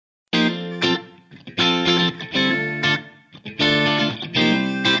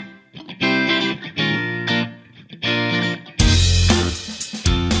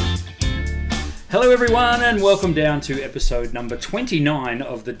Hello everyone and welcome down to episode number 29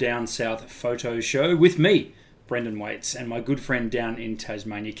 of the Down South Photo Show with me, Brendan Waits, and my good friend down in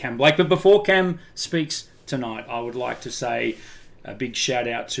Tasmania, Cam Blake. But before Cam speaks tonight, I would like to say a big shout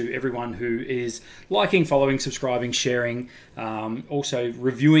out to everyone who is liking, following, subscribing, sharing, also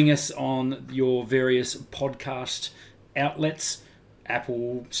reviewing us on your various podcast outlets,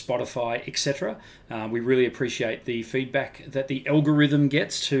 Apple, Spotify, etc. We really appreciate the feedback that the algorithm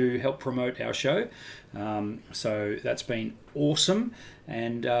gets to help promote our show. So that's been awesome.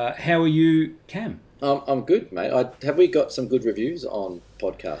 And how are you, Cam? I'm good, mate. Have we got some good reviews on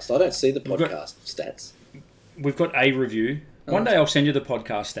podcasts? I don't see the podcast stats. We've got a review. One day I'll send you the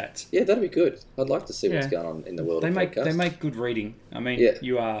podcast stats. Yeah, that'd be good. I'd like to see what's going on in the world of podcasts. They make good reading. I mean,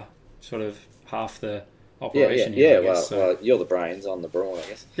 you are sort of half the operation here. Well, you're the brains, I'm the brawn, I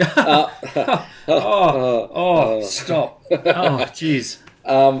guess. Stop. Oh, jeez.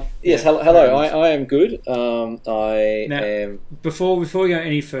 Yes, hello. I am good. Before we go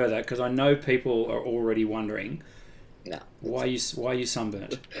any further, because I know people are already wondering, why are you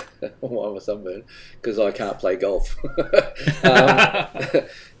sunburnt? Why am I sunburnt? Because I can't play golf.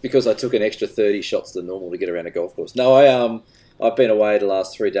 Because I took an extra 30 shots than normal to get around a golf course. No, I've been away the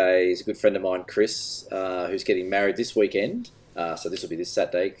last 3 days. A good friend of mine, Chris, who's getting married this weekend. So this will be this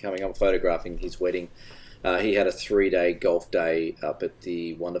Saturday coming. I'm photographing his wedding. He had a 3-day golf day up at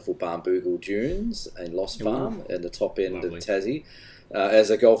the wonderful Barnbougle Dunes in Lost Farm at the top end of Tassie.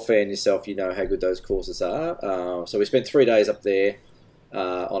 As a golf fan yourself, you know how good those courses are. So we spent 3 days up there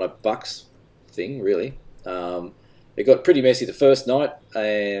on a bucks thing, really. It got pretty messy the first night,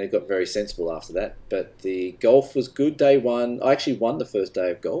 and it got very sensible after that. But the golf was good, day one. I actually won the first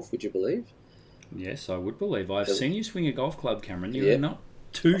day of golf, would you believe? Yes, I would believe. I've seen you swing a golf club, Cameron. You're not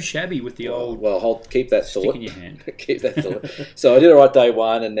too shabby with the old keep that stick thought in your hand. Keep that thought. So I did all right day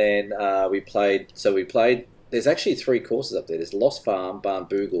one, and then we played. There's actually 3 courses up there. There's Lost Farm,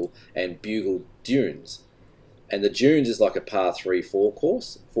 Barnbougle, and Bugle Dunes. And the Dunes is like a par 3-4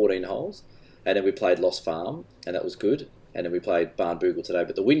 course, 14 holes. And then we played Lost Farm, and that was good. And then we played Barnbougle today.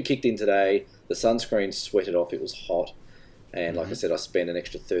 But the wind kicked in today. The sunscreen sweated off. It was hot. And like I said, I spent an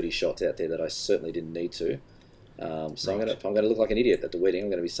extra 30 shots out there that I certainly didn't need to. So I'm going to look like an idiot at the wedding. I'm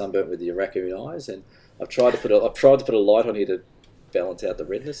going to be sunburnt with the raccoon eyes. And I've tried to put a light on here to balance out the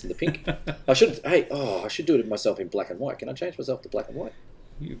redness and the pink. I should do it myself in black and white. Can I change myself to black and white?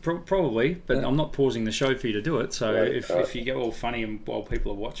 You probably, but I'm not pausing the show for you to do it. So if you get all funny and while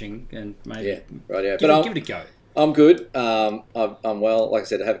people are watching, and maybe give it a go. I'm good. I'm well. Like I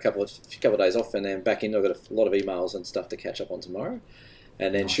said, I have a couple of days off, and then back in. I've got a lot of emails and stuff to catch up on tomorrow,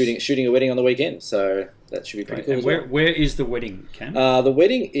 and then shooting a wedding on the weekend. So that should be pretty cool. And where is the wedding, Cam? The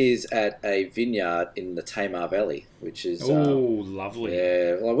wedding is at a vineyard in the Tamar Valley, which is lovely.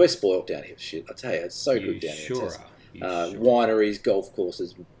 Yeah, well, we're spoiled down here. Shit, I tell you, it's so good down here. Wineries, golf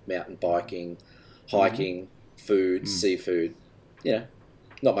courses, mountain biking, hiking, food, seafood.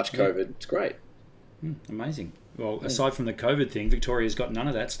 Not much COVID. It's great. Amazing. Well, aside from the COVID thing, Victoria's got none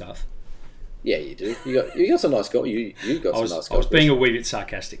of that stuff. Yeah, you do. You got some nice golf. You got some nice golf. I was being a wee bit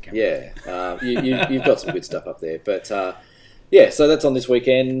sarcastic, Cam. Yeah, you've got some good stuff up there. But so that's on this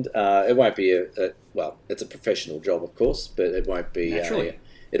weekend. It won't be it's a professional job, of course, but it won't be. Naturally.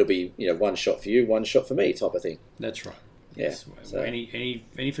 It'll be one shot for you, one shot for me, type of thing. That's right. Yes. Yeah. So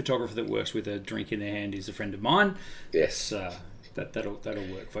any photographer that works with a drink in their hand is a friend of mine. Yes. That'll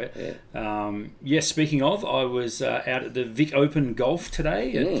work for you. Yeah. Yes. Speaking of, I was out at the Vic Open Golf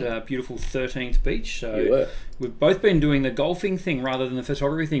today at beautiful 13th Beach. So you were. We've both been doing the golfing thing rather than the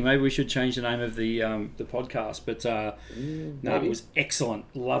photography thing. Maybe we should change the name of the podcast. But it was excellent.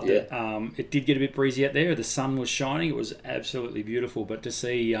 Loved it. It did get a bit breezy out there. The sun was shining. It was absolutely beautiful. But to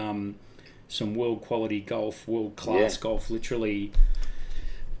see some world quality golf, world class golf, literally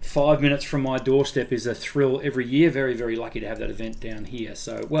 5 minutes from my doorstep is a thrill every year. Very, very lucky to have that event down here.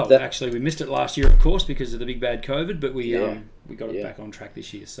 So, actually, we missed it last year, of course, because of the big bad COVID, but we got it back on track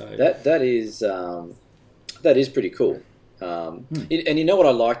this year. So that is pretty cool. And you know what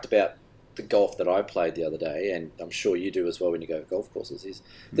I liked about the golf that I played the other day, and I'm sure you do as well when you go to golf courses, is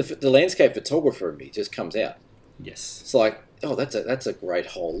the landscape photographer in me just comes out. Yes. It's like, that's a great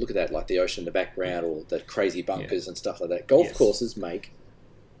hole. Look at that, like the ocean in the background or the crazy bunkers and stuff like that. Golf courses make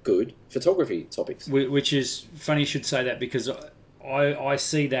good photography topics. Which is funny you should say that, because I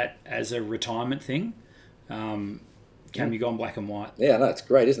see that as a retirement thing. Cam, you've gone black and white. Yeah, no, it's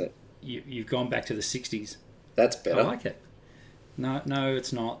great, isn't it? You've gone back to the 60s. That's better. I like it. No,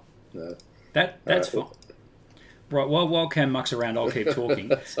 it's not. No. That's fine. Right, while Cam mucks around, I'll keep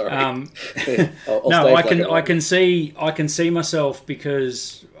talking. Sorry. I can see myself,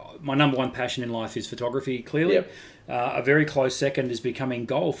 because my number one passion in life is photography, clearly. Yep. A very close second is becoming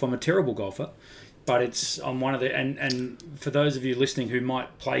golf. I'm a terrible golfer, but I'm one of the... And for those of you listening who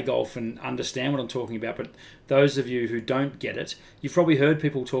might play golf and understand what I'm talking about, but those of you who don't get it, you've probably heard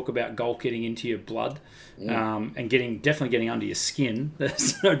people talk about golf getting into your blood and definitely getting under your skin.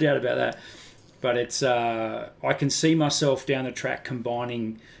 There's no doubt about that. But it's I can see myself down the track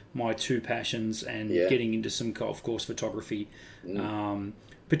combining my two passions and getting into some golf course photography.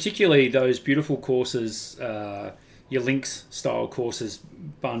 Particularly those beautiful courses, your links style courses,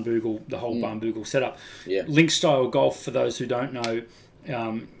 Barnbougle, the whole Barnbougle setup. Yeah. Link style golf, for those who don't know,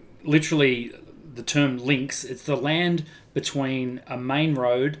 literally the term links, it's the land between a main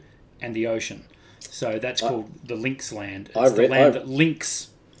road and the ocean. So that's called the links land. It's the land that links...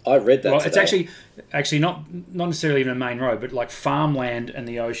 I read that. Well, it's actually not necessarily even a main road, but like farmland and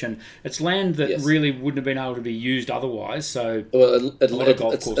the ocean. It's land that really wouldn't have been able to be used otherwise. So a lot of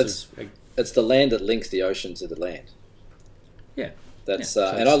golf courses. It's the land that links the ocean to the land. Yeah, that's so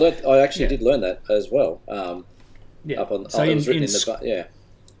and I actually did learn that as well. Up on so it was written in the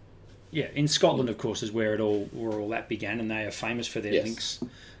in Scotland, of course, is where all that began, and they are famous for their links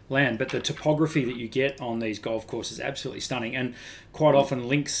land. But the topography that you get on these golf courses is absolutely stunning, and quite often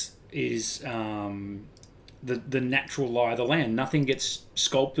links is the natural lie of the land. Nothing gets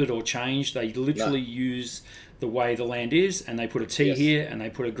sculpted or changed. They literally use the way the land is, and they put a tee here and they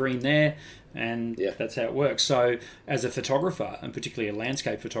put a green there, and that's how it works. So as a photographer, and particularly a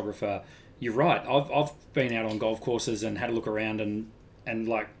landscape photographer, you're right. I've been out on golf courses and had a look around and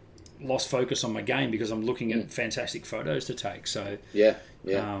like lost focus on my game because I'm looking at fantastic photos to take. So I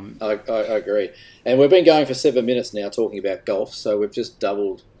agree. And we've been going for 7 minutes now talking about golf, so we've just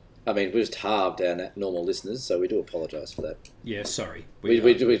doubled. I mean, we just halved our normal listeners, so we do apologise for that. Yeah, sorry. We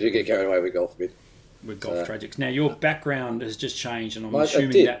do get carried away with golf a bit. With golf tragics. Now, your background has just changed, and I'm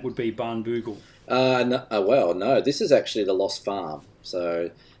assuming that would be Barnbougle. No. This is actually the Lost Farm. So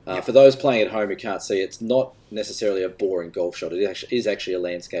for those playing at home who can't see, it's not necessarily a boring golf shot. It is actually a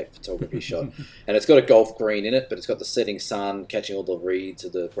landscape photography shot. And it's got a golf green in it, but it's got the setting sun catching all the reeds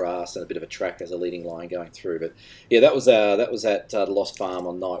of the grass and a bit of a track as a leading line going through. But yeah, that was at the Lost Farm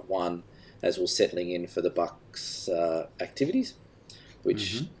on night one as we're settling in for the Bucks activities,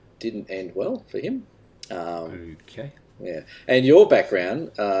 which didn't end well for him. Okay. Yeah, and your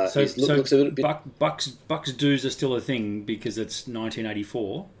background looks a little bit. Bucks dues are still a thing because it's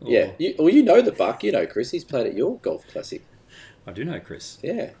 1984. Yeah, you know the Buck. You know Chris. He's played at your golf classic. I do know Chris.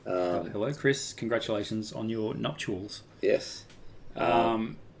 Yeah. Hello, Chris. Congratulations on your nuptials. Yes.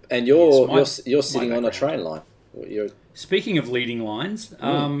 And you're sitting on a train line. Speaking of leading lines,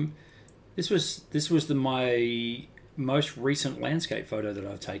 this was my most recent landscape photo that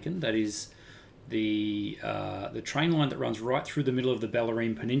I've taken. That is the train line that runs right through the middle of the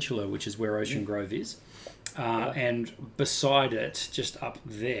Bellarine Peninsula, which is where Ocean Grove is. And beside it, just up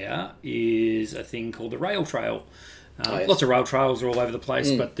there, is a thing called the rail trail. Lots of rail trails are all over the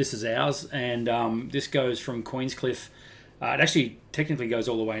place, but this is ours. And this goes from Queenscliff. It actually technically goes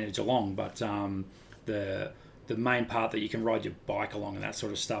all the way into Geelong, but the main part that you can ride your bike along and that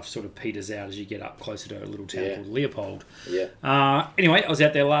sort of stuff sort of peters out as you get up closer to a little town called Leopold. Anyway, I was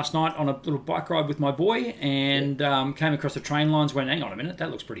out there last night on a little bike ride with my boy and came across the train lines, went, hang on a minute, that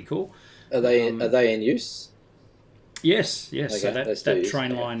looks pretty cool. Are they in use? Yes. Okay, so that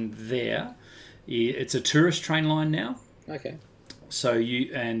train line there, it's a tourist train line now. Okay. So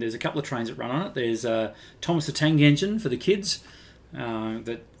there's a couple of trains that run on it. There's Thomas the Tank Engine for the kids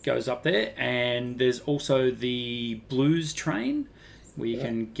that goes up there, and there's also the blues train where you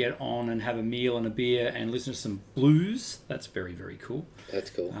can get on and have a meal and a beer and listen to some blues. That's very, very cool. That's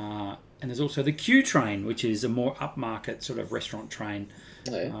cool. And there's also the Q train, which is a more upmarket sort of restaurant train.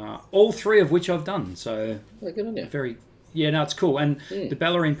 All three of which I've done. So good on you. It's cool. And the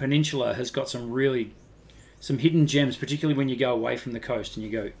Bellarine Peninsula has got some hidden gems, particularly when you go away from the coast and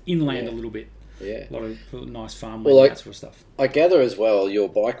you go inland a little bit. Yeah, a lot of nice farmland, that sort of stuff. I gather as well, your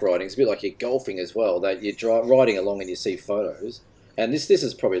bike riding is a bit like your golfing as well. That you're riding along and you see photos, and this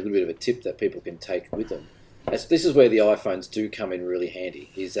is probably a little bit of a tip that people can take with them. This is where the iPhones do come in really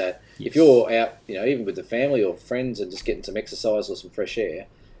handy. Is that if you're out, even with the family or friends, and just getting some exercise or some fresh air,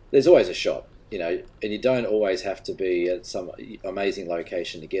 there's always a shot, and you don't always have to be at some amazing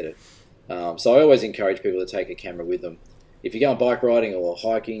location to get it. So I always encourage people to take a camera with them. If you're going bike riding or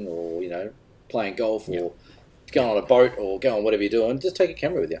hiking or playing golf or going on a boat or going whatever you're doing, just take a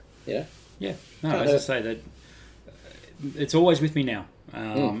camera with you. Yeah. No, as I say, that it's always with me now,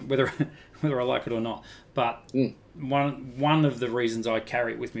 whether I like it or not. But one of the reasons I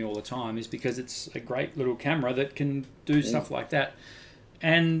carry it with me all the time is because it's a great little camera that can do stuff like that.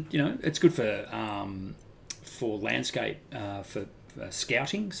 and it's good for landscape for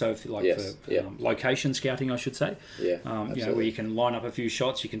scouting. So if location scouting, I should say. Yeah, where you can line up a few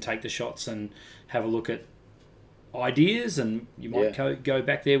shots, you can take the shots and have a look at ideas, and you might go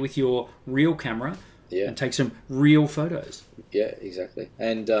back there with your real camera and take some real photos. Yeah, exactly.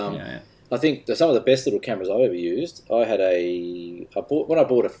 And I think some of the best little cameras I've ever used. When I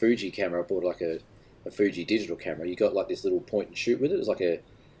bought a Fuji camera, I bought like a Fuji digital camera. You got like this little point and shoot with it. It was like I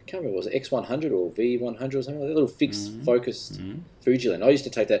can't remember, was it X100 or V100 or something like that? A little fixed focused Fuji lens. I used to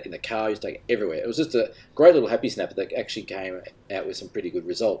take that in the car. I used to take it everywhere. It was just a great little happy snapper that actually came out with some pretty good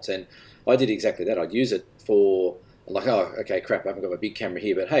results. And I did exactly that. I'd use it for like, oh, okay, crap, I haven't got my big camera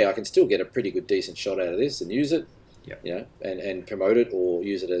here, but hey, I can still get a pretty good, decent shot out of this and use it, and promote it or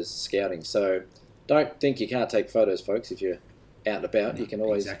use it as scouting. So don't think you can't take photos, folks. If you're out and about, you can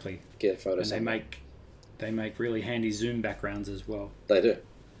always get photos. And they make really handy zoom backgrounds as well. They do.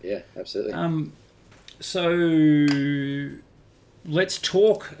 Yeah, absolutely. So let's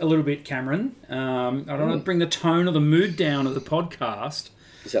talk a little bit, Cameron. I don't want to bring the tone or the mood down of the podcast.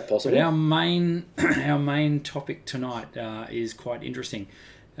 Is that possible? But our main topic tonight is quite interesting.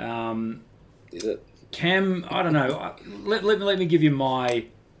 Is it? Cam, I don't know. Let me give you my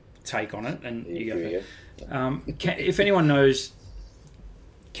take on it, and you go. If anyone knows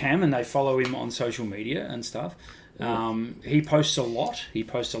Cam and they follow him on social media and stuff, he posts a lot. He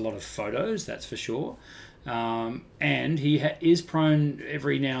posts a lot of photos, that's for sure. And he is prone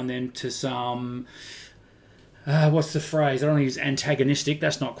every now and then to some... what's the phrase? I don't want to use antagonistic.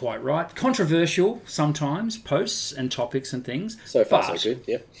 That's not quite right. Controversial sometimes posts and topics and things. So far, so good.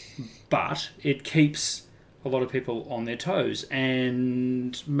 Yeah. But it keeps a lot of people on their toes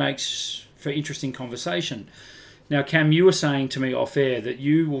and makes for interesting conversation. Now, Cam, you were saying to me off air that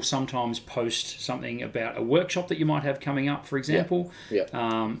you will sometimes post something about a workshop that you might have coming up, for example,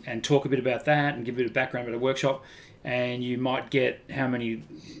 and talk a bit about that and give a bit of background about a workshop. And you might get how many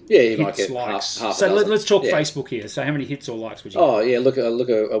might get likes? Half so let's talk Facebook here. So how many hits or likes would you get?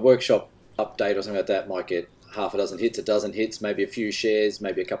 A workshop update or something like that might get half a dozen hits, a dozen hits, maybe a few shares,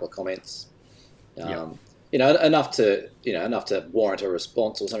 maybe a couple of comments. Enough to warrant a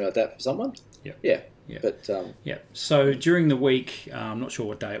response or something like that for someone. Yeah. But so during the week, I'm not sure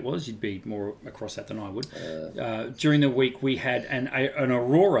what day it was. You'd be more across that than I would. During the week, we had an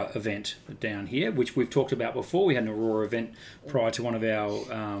Aurora event down here, which we've talked about before. We had an Aurora event prior to one of our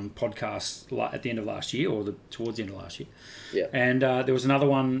podcasts at the end of last year, or towards the end of last year. Yeah. And there was another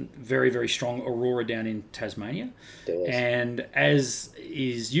one, very, very strong Aurora down in Tasmania. There was. And as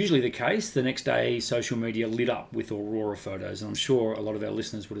is usually the case, the next day social media lit up with Aurora photos, and I'm sure a lot of our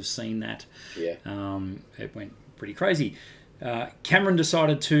listeners would have seen that. Yeah. It went pretty crazy. Cameron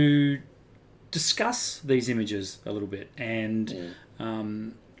decided to discuss these images a little bit, and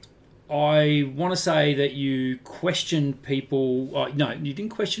I want to say that you questioned people. No, you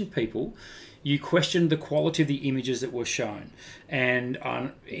didn't question people. You questioned the quality of the images that were shown, and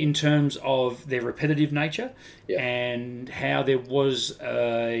in terms of their repetitive nature, and how there was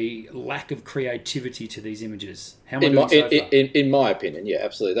a lack of creativity to these images. How am I doing so far? In my opinion, yeah,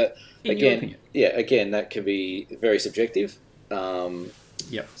 absolutely. That in your opinion. Again, that can be very subjective.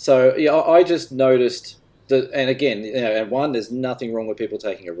 Yep. So I just noticed that, and again, and there's nothing wrong with people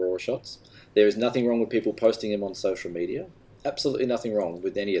taking Aurora shots. There is nothing wrong with people posting them on social media. Absolutely nothing wrong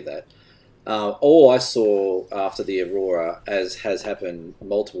with any of that. All I saw after the Aurora, as has happened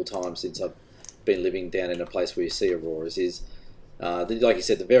multiple times since I've been living down in a place where you see Auroras, is like you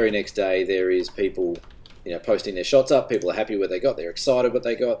said, the very next day there is people, posting their shots up. People are happy with what they got. They're excited what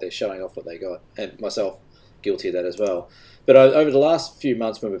they got. They're showing off what they got, and myself guilty of that as well. But over the last few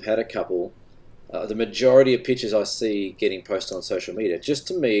months, when we've had a couple, the majority of pictures I see getting posted on social media, just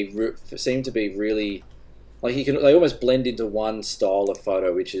to me, seem to be really. Like they almost blend into one style of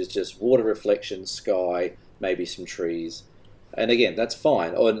photo, which is just water reflection, sky, maybe some trees, and again, that's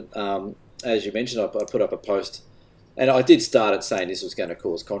fine. As you mentioned, I put up a post, and I did start at saying this was going to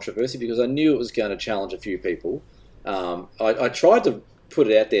cause controversy because I knew it was going to challenge a few people. I tried to put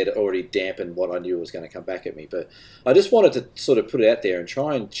it out there to already dampen what I knew was going to come back at me, but I just wanted to sort of put it out there and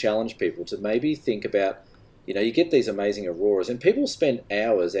try and challenge people to maybe think about. You get these amazing auroras, and people spend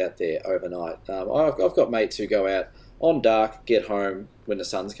hours out there overnight. I've got mates who go out on dark, get home when the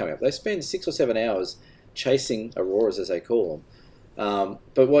sun's coming up. They spend 6 or 7 hours chasing auroras, as they call them.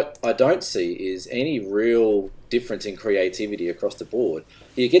 But what I don't see is any real difference in creativity across the board.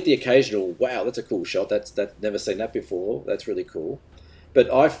 You get the occasional, wow, that's a cool shot. That's never seen that before. That's really cool.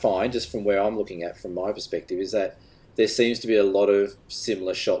 But I find, just from where I'm looking at, from my perspective, is that there seems to be a lot of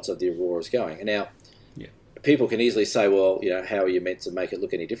similar shots of the auroras going. And now, people can easily say, well, how are you meant to make it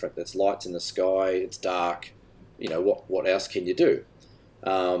look any different? There's lights in the sky, it's dark. What else can you do?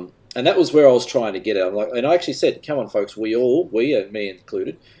 And that was where I was trying to get at. And I actually said, come on, folks, we, and me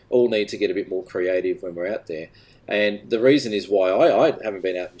included, all need to get a bit more creative when we're out there. And the reason is why I haven't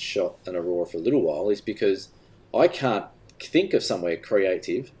been out and shot an aurora for a little while is because I can't think of somewhere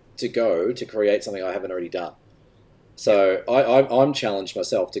creative to go to create something I haven't already done. So I'm challenged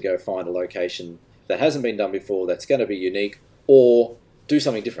myself to go find a location that hasn't been done before, that's going to be unique, or do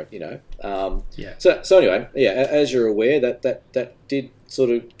something different, So anyway, as you're aware, that did sort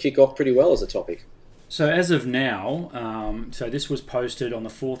of kick off pretty well as a topic. So as of now, so this was posted on the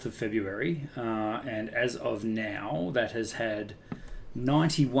 4th of February, and as of now, that has had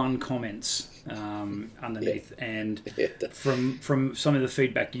 91 comments underneath. Yeah. And from some of the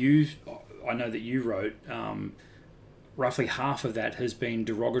feedback I know that you wrote, roughly half of that has been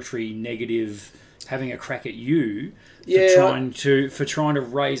derogatory, negative, having a crack at you for trying to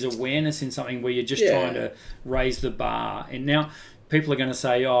raise awareness in something where you're just trying to raise the bar. And now people are going to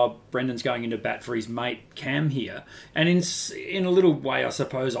say, "Oh, Brendan's going into bat for his mate Cam here," and in a little way, I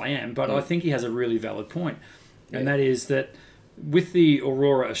suppose I am, but I think he has a really valid point, and that is that with the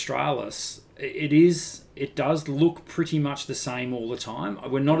Aurora Australis, it does look pretty much the same all the time.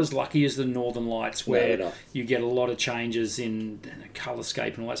 We're not as lucky as the Northern Lights where you get a lot of changes in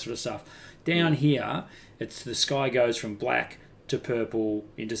colorscape and all that sort of stuff. Down here, the sky goes from black to purple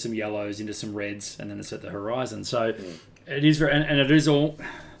into some yellows, into some reds, and then it's at the horizon. So it is, and it is all.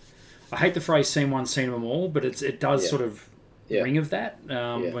 I hate the phrase "seen one, seen them all," but it does sort of ring of that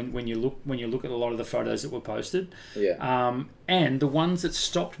when you look at a lot of the photos that were posted. And the ones that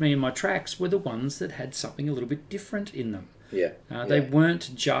stopped me in my tracks were the ones that had something a little bit different in them. They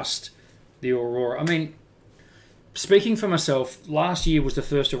weren't just the Aurora. I mean, speaking for myself, last year was the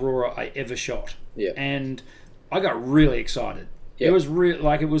first Aurora I ever shot, and I got really excited. It was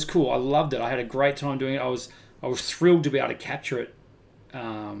it was cool. I loved it. I had a great time doing it. I was thrilled to be able to capture it.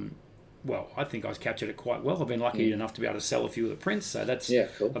 Well, I think I captured it quite well. I've been lucky enough to be able to sell a few of the prints, so that's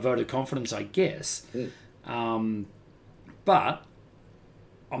cool. a vote of confidence, I guess. But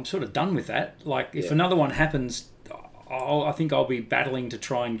I'm sort of done with that. Like, if another one happens, I think I'll be battling to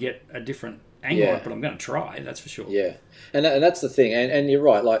try and get a different angle on it, but I'm going to try, that's for sure. And that's the thing. And you're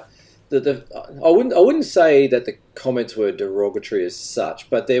right. Like, I wouldn't say that the comments were derogatory as such,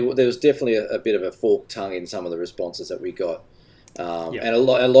 but there was definitely a bit of a forked tongue in some of the responses that we got. And a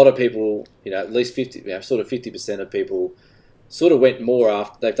lot of people, at least 50% of people sort of went more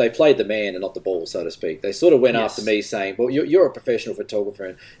after, they played the man and not the ball, so to speak. They sort of went after me saying, well, you're a professional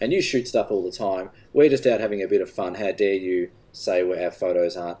photographer and you shoot stuff all the time. We're just out having a bit of fun. How dare you say our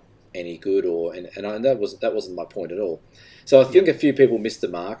photos aren't any good? And that wasn't my point at all. So I think a few people missed the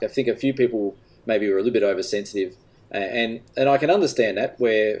mark. I think a few people maybe were a little bit oversensitive. And I can understand that,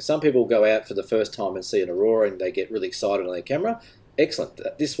 where some people go out for the first time and see an aurora and they get really excited on their camera. Excellent.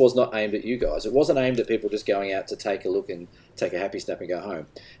 This was not aimed at you guys. It wasn't aimed at people just going out to take a look and take a happy snap and go home.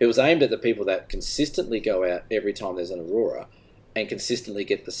 It was aimed at the people that consistently go out every time there's an aurora and consistently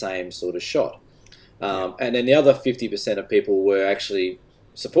get the same sort of shot. And then the other 50% of people were actually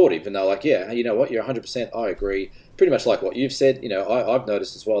supportive, and they're like, yeah, you know what, you're 100%, I agree. Pretty much like what you've said. I've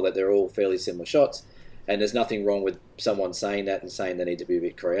noticed as well that they're all fairly similar shots. And there's nothing wrong with someone saying that and saying they need to be a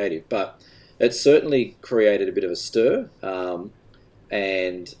bit creative. But it certainly created a bit of a stir.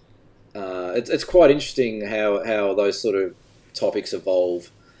 And it's quite interesting how those sort of topics evolve.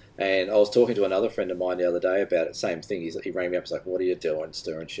 And I was talking to another friend of mine the other day about it. Same thing. He rang me up. He's like, "What are you doing,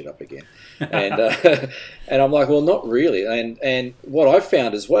 stirring shit up again?" And and I'm like, "Well, not really." And what I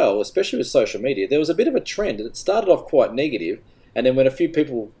found as well, especially with social media, there was a bit of a trend. And it started off quite negative, and then when a few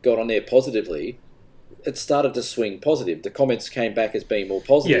people got on there positively, it started to swing positive. The comments came back as being more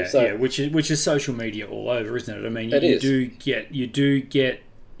positive. Which is social media all over, isn't it? I mean, you do get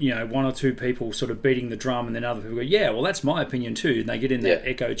one or two people sort of beating the drum, and then other people go, yeah, well, that's my opinion too, and they get in that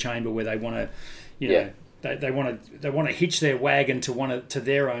echo chamber where they want to, they want to hitch their wagon to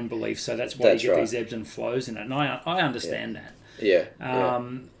their own beliefs. So that's why you get these ebbs and flows in it, and I understand that.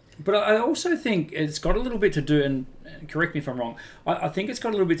 But I also think it's got a little bit to do, and correct me if I'm wrong, I think it's got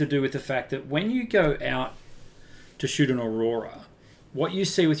a little bit to do with the fact that when you go out to shoot an aurora, what you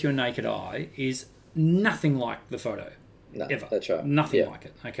see with your naked eye is nothing like the photo. No, ever. That's right. Nothing like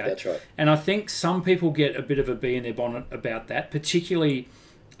it. Okay. That's right. And I think some people get a bit of a bee in their bonnet about that, particularly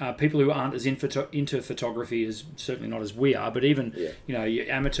people who aren't as into photography as certainly not as we are, but even your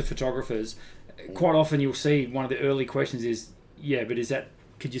amateur photographers. Quite often you'll see one of the early questions is, but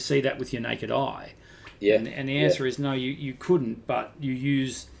could you see that with your naked eye? And the answer is no, you couldn't, but you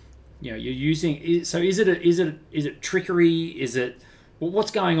use you're using. So is it trickery? Is it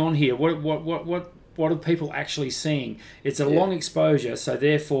what's going on here? What are people actually seeing? It's a long exposure, so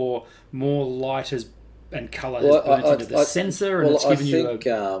therefore more light and colour has burnt into the sensor, and it's giving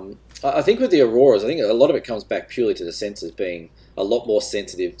you I think with the auroras, I think a lot of it comes back purely to the sensors being a lot more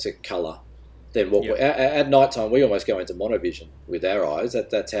sensitive to colour than what at night time we almost go into monovision with our eyes.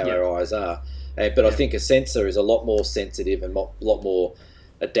 That's how our eyes are. But I think a sensor is a lot more sensitive and a lot more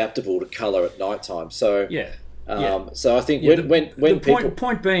adaptable to colour at night time. So so I think when the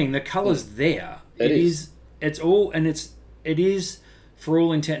point being the colour's there. It is for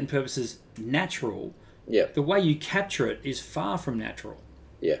all intent and purposes natural. Yeah. The way you capture it is far from natural.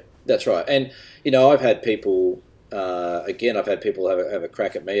 Yeah, that's right. And I've had people have a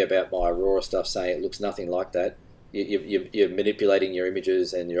crack at me about my Aurora stuff, saying it looks nothing like that. You're manipulating your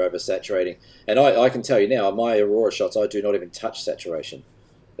images and you're oversaturating. And I can tell you now, my Aurora shots, I do not even touch saturation.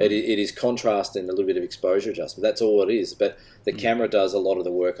 It is contrast and a little bit of exposure adjustment. That's all it is. But the camera does a lot of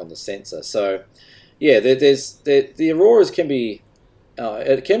the work on the sensor. So, yeah, the Auroras can be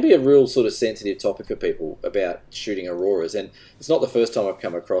it can be a real sort of sensitive topic for people about shooting Auroras, and it's not the first time I've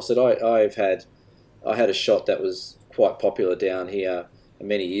come across it. I had a shot that was quite popular down here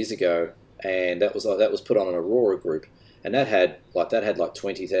many years ago, and that was put on an Aurora group, and that had like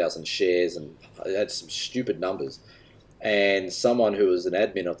 20,000 shares, and it had some stupid numbers. And someone who was an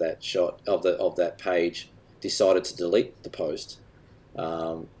admin of that shot of that page decided to delete the post,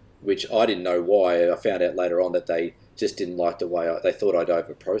 which I didn't know why. I found out later on that they just didn't like the way they thought I'd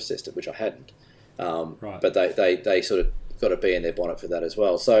over processed it, which I hadn't. Right. But they sort of got a bee in their bonnet for that as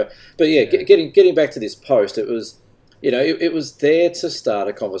well. So, but yeah, getting back to this post, it was, it was there to start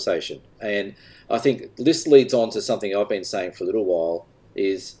a conversation, and I think this leads on to something I've been saying for a little while.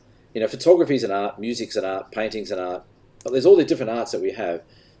 Is photography's an art, music's an art, painting's an art. There's all the different arts that we have,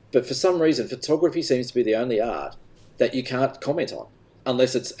 but for some reason, photography seems to be the only art that you can't comment on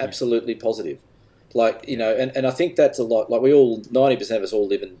unless it's absolutely positive. Like, and I think that's a lot. Like 90% of us all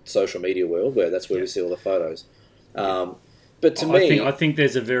live in social media world where that's where we see all the photos. But to me, I think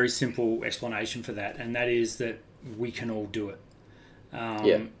there's a very simple explanation for that, and that is that we can all do it.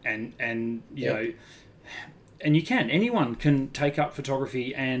 And you know, and anyone can take up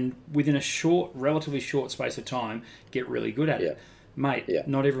photography and within a relatively short space of time get really good at it. Mate,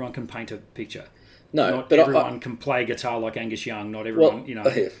 not everyone can paint a picture. No, not everyone can play guitar like Angus Young. Not everyone,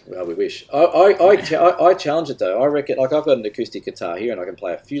 Well, we wish. I challenge it though. I reckon, like I've got an acoustic guitar here and I can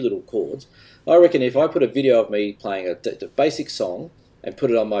play a few little chords. I reckon if I put a video of me playing a basic song and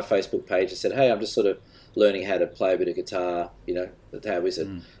put it on my Facebook page and said, "Hey, I'm just sort of learning how to play a bit of guitar," how is it?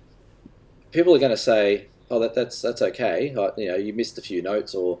 People are going to say, "Oh, that's okay. You missed a few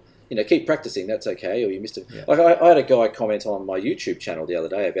notes," or keep practicing. That's okay. Or you missed it. Yeah. Like I had a guy comment on my YouTube channel the other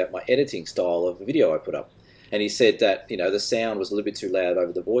day about my editing style of the video I put up, and he said that the sound was a little bit too loud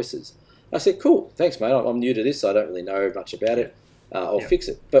over the voices. I said, "Cool, thanks, mate. I'm new to this, so I don't really know much about it. I'll fix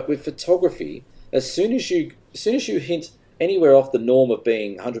it." But with photography, as soon as you hint anywhere off the norm of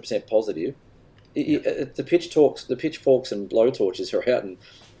being 100% positive, the pitchforks and blowtorches are out, and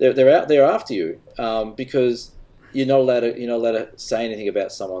they're out there after you because you're not allowed to say anything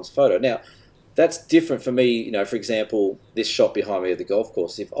about someone's photo. Now, that's different for me. For example, this shot behind me at the golf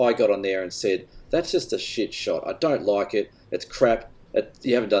course. If I got on there and said, "That's just a shit shot. I don't like it. It's crap.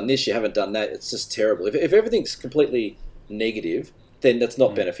 You haven't done this. You haven't done that. It's just terrible." If everything's completely negative, then that's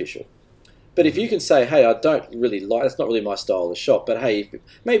not beneficial. But if you can say, "Hey, I don't really like. It's not really my style of shot. But hey,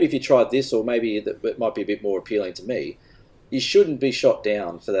 maybe if you tried this, or maybe it might be a bit more appealing to me," you shouldn't be shot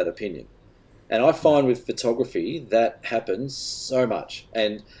down for that opinion. And I find with photography that happens so much.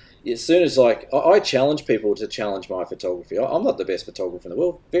 And as soon as I challenge people to challenge my photography. I'm not the best photographer in the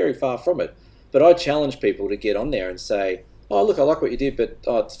world, very far from it. But I challenge people to get on there and say, "Oh, look, I like what you did, but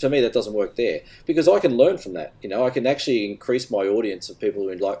for me that doesn't work there." Because I can learn from that. I can actually increase my audience of people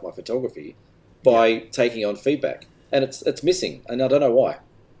who like my photography by taking on feedback. And it's missing, and I don't know why.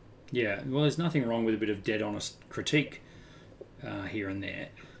 Yeah, well, there's nothing wrong with a bit of dead honest critique here and there.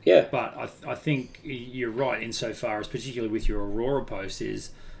 Yeah. But I think you're right insofar as, particularly with your Aurora post,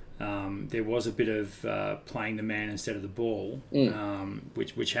 is there was a bit of playing the man instead of the ball,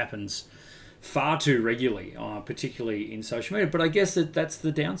 which happens far too regularly, particularly in social media. But I guess that's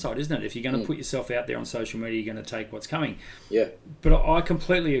the downside, isn't it? If you're going to put yourself out there on social media, you're going to take what's coming. Yeah. But I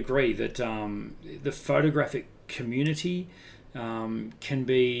completely agree that the photographic community can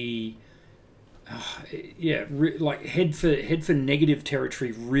be... like head for negative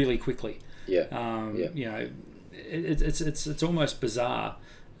territory really quickly. It's almost bizarre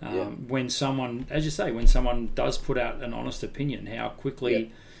when someone, as you say, when someone does put out an honest opinion, how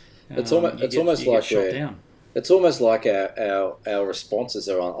quickly it's almost you get like shot down. it's almost like our responses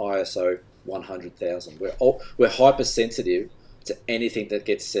are on ISO 100,000. We're hypersensitive to anything that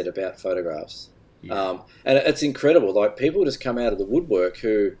gets said about photographs. Yeah. And it's incredible. Like, people just come out of the woodwork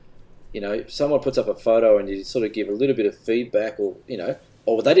who, if someone puts up a photo and you sort of give a little bit of feedback, or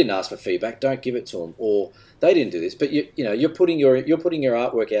they didn't ask for feedback, don't give it to them, or they didn't do this. But you're putting your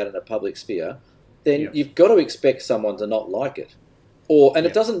artwork out in a public sphere, then you've got to expect someone to not like it,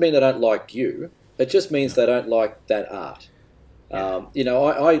 it doesn't mean they don't like you. It just means they don't like that art.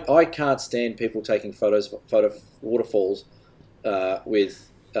 I can't stand people taking photo waterfalls with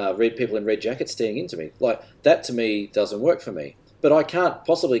people in red jackets staring into me. Like, that to me doesn't work for me. But I can't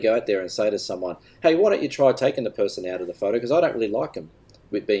possibly go out there and say to someone, "Hey, why don't you try taking the person out of the photo? Because I don't really like them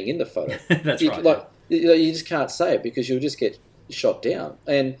with being in the photo." That's right. Like, you just can't say it because you'll just get shot down.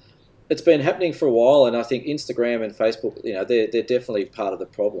 And it's been happening for a while. And I think Instagram and Facebook, they're definitely part of the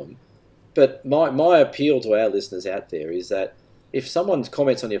problem. But my appeal to our listeners out there is that if someone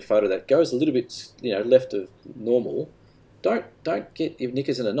comments on your photo that goes a little bit, left of normal, don't get your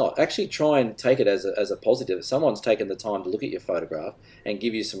knickers in a knot. Actually, try and take it as a positive. If someone's taken the time to look at your photograph and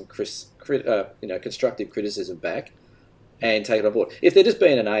give you some constructive criticism back, and take it on board. If they're just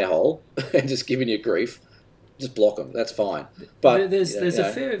being an a-hole and just giving you grief, just block them. That's fine. But there's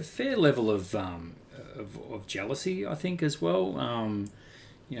a fair level of jealousy, I think, as well.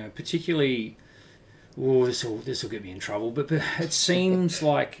 Particularly. Oh, this will get me in trouble. But it seems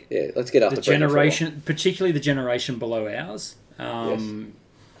like let's get up the generation, particularly the generation below ours. Yes.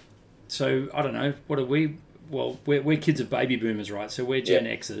 So I don't know. What are we? Well, we're kids of baby boomers, right? So we're Gen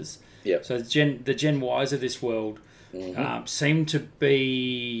Xers. Yeah. So the Gen Ys of this world seem to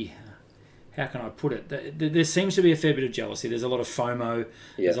be. How can I put it? There seems to be a fair bit of jealousy. There's a lot of FOMO.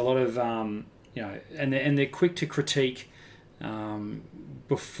 Yeah. There's a lot of and they're quick to critique.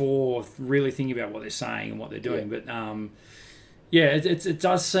 Before really thinking about what they're saying and what they're doing. But it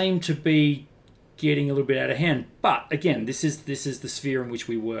does seem to be getting a little bit out of hand. But again, this is the sphere in which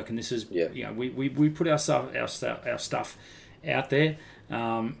we work, and this is we put our stuff out there.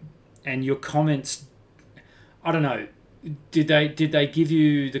 And your comments, I don't know, did they give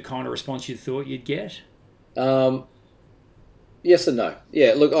you the kind of response you thought you'd get? Yes and no.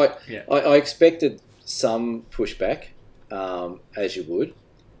 Yeah, look, I expected some pushback. As you would.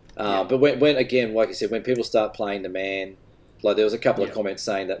 But when again, like you said, when people start playing the man, like there was a couple of comments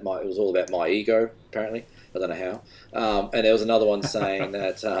saying that it was all about my ego, apparently. I don't know how. And there was another one saying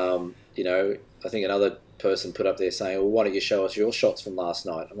that, I think another person put up there saying, "Well, why don't you show us your shots from last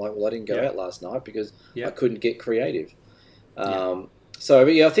night?" I'm like, "Well, I didn't go out last night because I couldn't get creative." So, but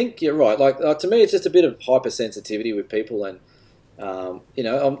I think you're right. Like to me, it's just a bit of hypersensitivity with people, and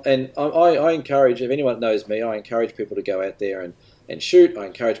I encourage, if anyone knows me, I encourage people to go out there and shoot. I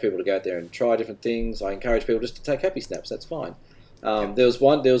encourage people to go out there and try different things. I encourage people just to take happy snaps. That's fine. There was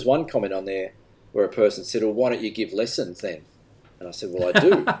one comment on there where a person said, "Well, why don't you give lessons then?" And I said, "Well, I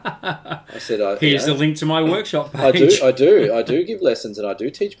do." I said, "Here's the link to my workshop page." I do give lessons, and I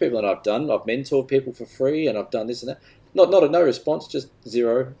do teach people, and I've mentored people for free, and I've done this and that. No response, just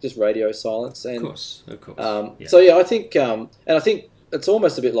zero, just radio silence. And, of course. So I think, and I think it's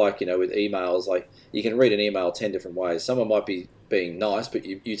almost a bit like with emails. Like, you can read an email 10 different ways. Someone might be being nice, but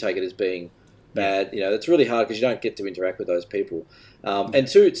you take it as being bad. It's really hard because you don't get to interact with those people. And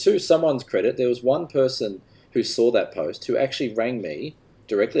to someone's credit, there was one person who saw that post who actually rang me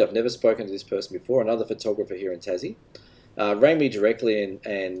directly. I've never spoken to this person before. Another photographer here in Tassie. Rang me directly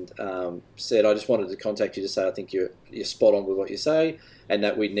and said, "I just wanted to contact you to say I think you're spot on with what you say, and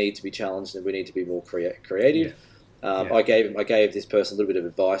that we need to be challenged and we need to be more creative." I gave this person a little bit of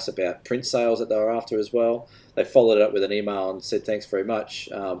advice about print sales that they were after as well. They followed it up with an email and said thanks very much.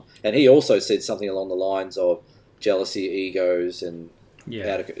 And he also said something along the lines of jealousy, egos, and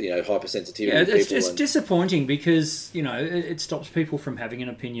hypersensitivity. It's disappointing because it stops people from having an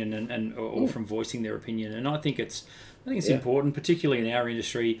opinion or from voicing their opinion, and I think it's important, particularly in our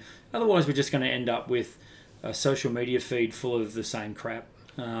industry. Otherwise, we're just going to end up with a social media feed full of the same crap.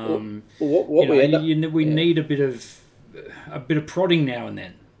 We need a bit of prodding now and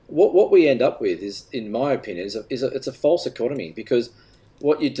then. What we end up with is, in my opinion, it's a false economy, because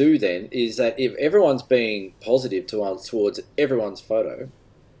what you do then is that if everyone's being positive towards everyone's photo,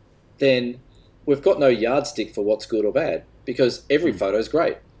 then we've got no yardstick for what's good or bad, because every photo is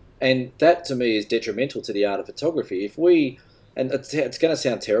great. And that, to me, is detrimental to the art of photography. If we, and it's going to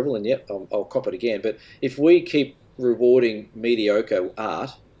sound terrible, and I'll cop it again, but if we keep rewarding mediocre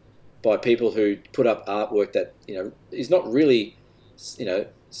art by people who put up artwork that is not really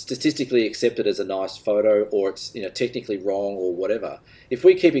statistically accepted as a nice photo, or it's technically wrong or whatever. If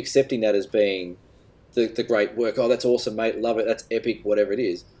we keep accepting that as being the great work, oh, that's awesome, mate, love it, that's epic, whatever it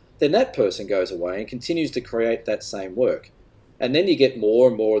is, then that person goes away and continues to create that same work. And then you get more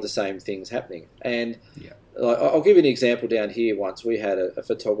and more of the same things happening. And I'll give you an example. Down here once we had a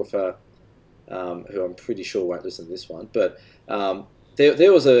photographer who I'm pretty sure won't listen to this one, but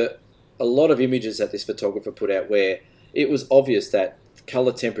there was a lot of images that this photographer put out where it was obvious that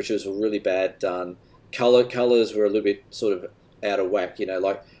color temperatures were really bad done. Colors were a little bit sort of out of whack,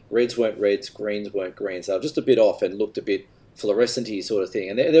 like reds weren't reds, greens weren't greens. They were just a bit off and looked a bit fluorescent-y sort of thing.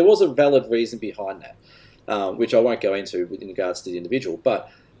 And there was a valid reason behind that, which I won't go into in regards to the individual. But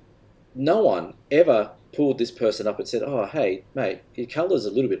no one ever pulled this person up and said, oh, hey, mate, your color's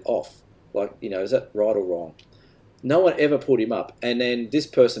a little bit off. Like, is that right or wrong? No one ever pulled him up. And then this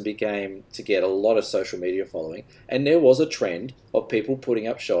person began to get a lot of social media following. And there was a trend of people putting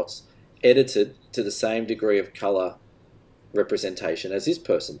up shots edited to the same degree of color representation as this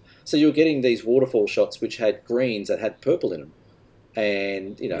person. So you're getting these waterfall shots which had greens that had purple in them.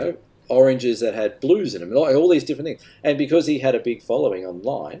 And, oranges that had blues in them. Like all these different things. And because he had a big following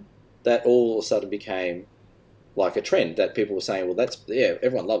online, that all of a sudden became like a trend that people were saying, well,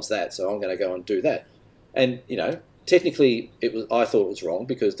 everyone loves that, so I'm going to go and do that. And, technically I thought it was wrong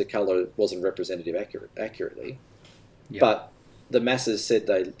because the colour wasn't representative accurately. Yep. But the masses said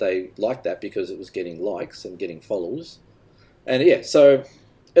they liked that because it was getting likes and getting followers. And so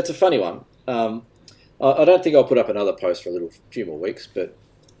it's a funny one. I don't think I'll put up another post for a few more weeks, but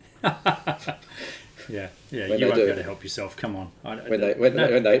you won't be able to help yourself. Come on,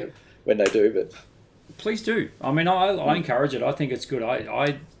 when they do, but please do. I mean, I encourage it. I think it's good.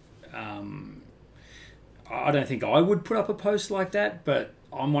 I don't think I would put up a post like that, but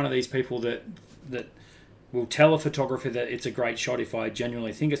I'm one of these people that will tell a photographer that it's a great shot if I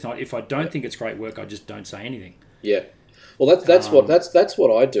genuinely think it's not. If I don't think it's great work, I just don't say anything. Yeah. Well, that's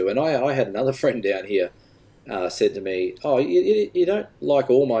what I do. And I had another friend down here said to me, "Oh, you don't like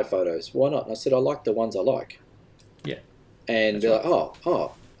all my photos. Why not?" And I said, "I like the ones I like." Yeah. And they're like,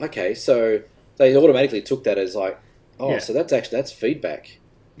 "Oh, okay." So they automatically took that as like, "Oh, so that's feedback."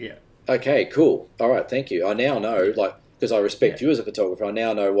 Yeah. Okay, cool. All right, thank you. I now know, like, because I respect you as a photographer, I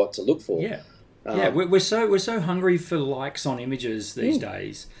now know what to look for. Yeah. We're so hungry for likes on images these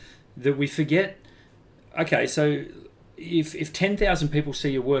days that we forget. Okay, so if 10,000 people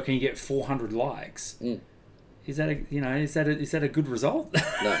see your work and you get 400 likes, is that a good result?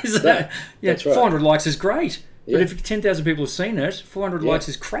 No, that's right. 400 likes is great, but if 10,000 people have seen it, 400 likes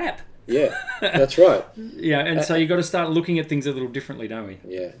is crap. Yeah, that's right. And so you got to start looking at things a little differently, don't we?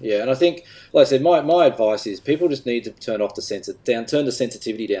 Yeah, and I think, like I said, my advice is people just need to turn the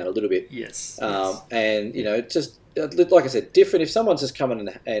sensitivity down a little bit. Yes. And just like I said, different. If someone's just coming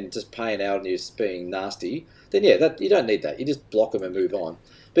and just paying out and you're just being nasty, then you don't need that. You just block them and move on.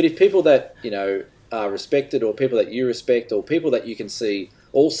 But if people that are respected, or people that you respect, or people that you can see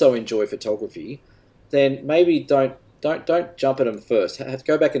also enjoy photography, then maybe don't jump at them first. Have to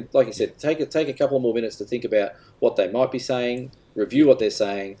go back and, like you said, take a couple more minutes to think about what they might be saying, review what they're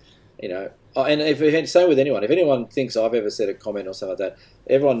saying, And same with anyone. If anyone thinks I've ever said a comment or something like that,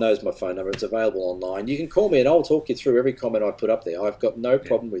 everyone knows my phone number. It's available online. You can call me and I'll talk you through every comment I put up there. I've got no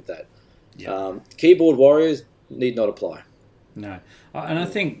problem with that. Yeah. Keyboard warriors need not apply. No, and I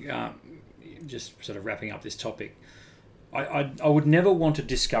think just sort of wrapping up this topic, I would never want to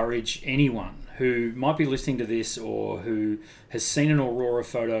discourage anyone who might be listening to this or who has seen an Aurora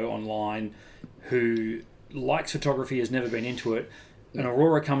photo online, who likes photography, has never been into it. An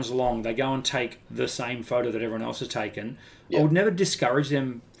Aurora comes along, they go and take the same photo that everyone else has taken. Yep. I would never discourage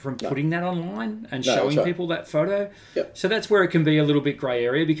them from putting that online and showing people that photo. Yep. So that's where it can be a little bit grey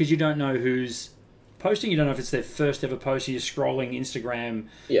area, because you don't know who's posting. You don't know if it's their first ever post. You're scrolling Instagram,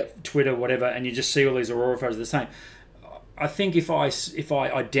 Twitter, whatever, and you just see all these Aurora photos the same. I think if I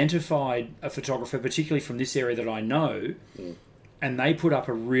identified a photographer, particularly from this area that I know, and they put up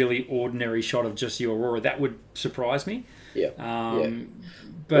a really ordinary shot of just the Aurora, that would surprise me.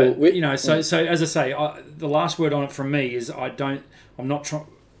 But so as I say, the last word on it from me is I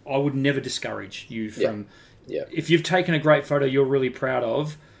would never discourage you from. If you've taken a great photo you're really proud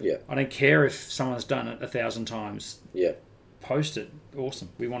of, I don't care if someone's done it 1,000 times. Post it. Awesome.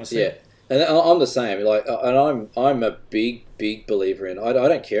 We want to see it. And I'm the same. And I'm a big believer in. I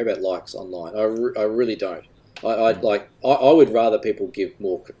don't care about likes online. I really don't. I would rather people give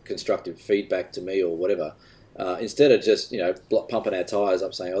more constructive feedback to me or whatever, instead of just pumping our tires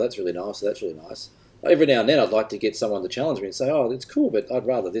up saying, "Oh, that's really nice. That's really nice." Every now and then, I'd like to get someone to challenge me and say, "Oh, it's cool, but I'd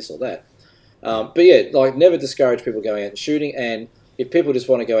rather this or that." But never discourage people going out and shooting. And if people just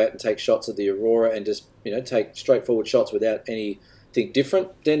want to go out and take shots of the Aurora and just take straightforward shots without anything different,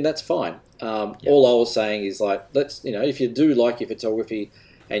 then that's fine. All I was saying is like, let's if you do like your photography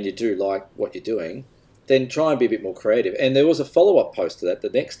and you do like what you're doing, then try and be a bit more creative. And there was a follow-up post to that the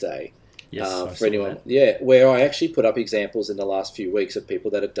next day. Yes, for anyone, where I actually put up examples in the last few weeks of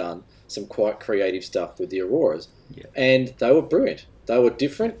people that had done some quite creative stuff with the Auroras, and they were brilliant. They were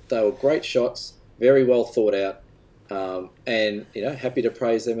different. They were great shots, very well thought out, and happy to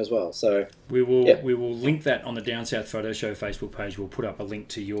praise them as well. So we will link that on the Down South Photo Show Facebook page. We'll put up a link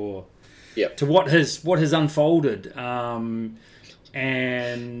to your to what has unfolded.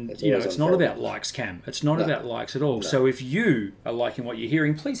 And it's not about likes, Cam. It's not about likes at all. No. So if you are liking what you're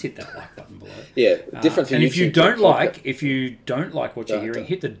hearing, please hit that like button below. Different. And if you don't like what you're hearing,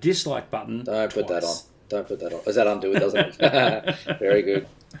 hit the dislike button. Don't put that on. Don't put that on. Does that undo it? Doesn't it? Very good.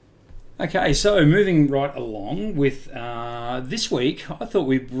 Okay, so moving right along with this week, I thought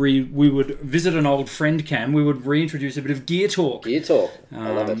we would visit an old friend, Cam. We would reintroduce a bit of gear talk. Gear talk. I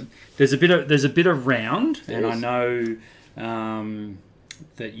love it. There's a bit around, and I know.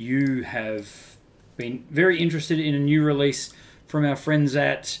 That you have been very interested in a new release from our friends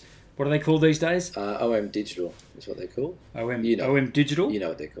at, what are they called these days? OM Digital is what they're called. OM Digital? You know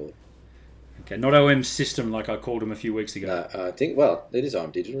what they're called. Okay, not OM System like I called them a few weeks ago. No, I think, it is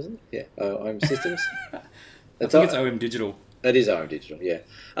OM Digital, isn't it? Yeah, OM Systems. I think it's OM Digital. It is OM Digital, yeah.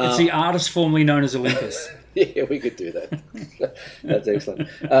 It's the artist formerly known as Olympus. Yeah, we could do that. That's excellent.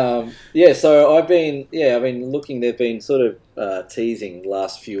 So I've been looking. They've been sort of teasing the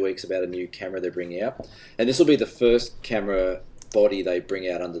last few weeks about a new camera they're bringing out, and this will be the first camera body they bring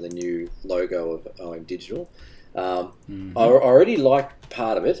out under the new logo of OM Digital. I already like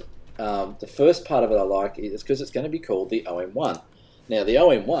part of it. The first part of it I like is because it's going to be called the OM1. Now the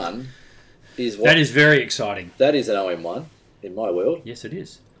OM1 is that is very exciting. That is an OM1 in my world. Yes, it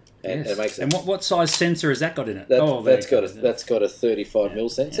is. And it makes and what size sensor has that got in it? That's got a 35mm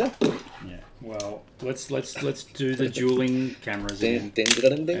sensor. Yeah. Well, let's do the dueling cameras again.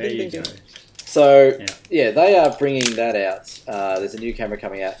 There you go. So they are bringing that out. There's a new camera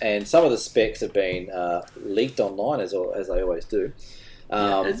coming out, and some of the specs have been leaked online as they always do.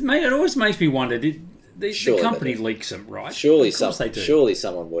 It always makes me wonder. The company leaks them, right? Surely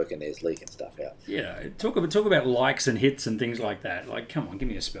someone working there is leaking stuff out. Yeah, talk about likes and hits and things like that. Like, come on, give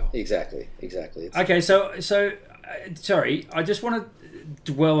me a spell. Exactly. Okay, so sorry, I just want to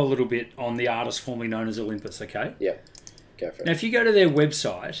dwell a little bit on the artist formerly known as Olympus. Okay. Yeah. Go for it. Now, if you go to their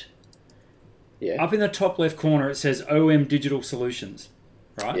website, up in the top left corner it says OM Digital Solutions,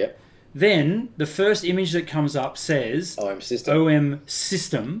 right? Yep. Then the first image that comes up says OM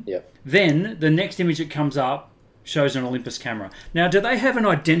System. Yep. Then the next image that comes up shows an Olympus camera. Now, do they have an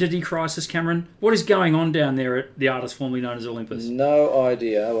identity crisis, Cameron? What is going on down there at the artist formerly known as Olympus? No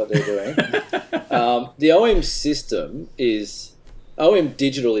idea what they're doing. The OM System is OM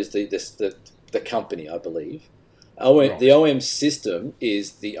Digital is the company, I believe. The OM System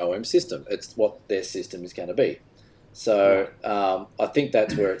is the OM System. It's what their system is going to be. So I think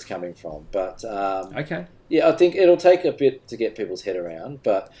that's where it's coming from. But okay. Yeah, I think it'll take a bit to get people's head around.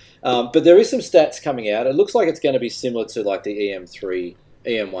 But there is some stats coming out. It looks like it's going to be similar to like the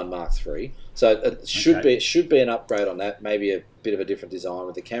EM1 Mark III. So it should be an upgrade on that. Maybe a bit of a different design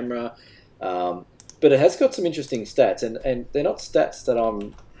with the camera. But it has got some interesting stats, and they're not stats that I'll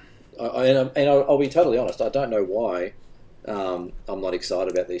be totally honest. I don't know why I'm not excited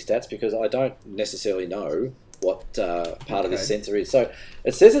about these stats, because I don't necessarily know what part of this sensor is. So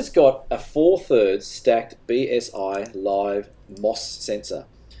it says it's got a 4/3 stacked BSI live MOS sensor,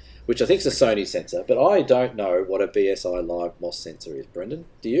 which I think is a Sony sensor, but I don't know what a BSI live MOS sensor is. Brendan,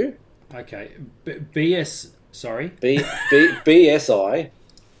 do you? Okay, BSI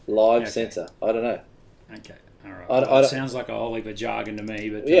live sensor. I don't know. Okay, all right. It sounds like a whole heap of jargon to me,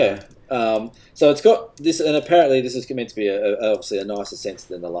 but so it's got this, and apparently this is meant to be obviously a nicer sensor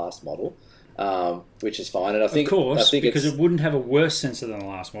than the last model. Which is fine, and I think because it wouldn't have a worse sensor than the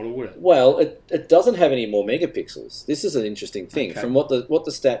last model, would it? Well, it doesn't have any more megapixels. This is an interesting thing. From what the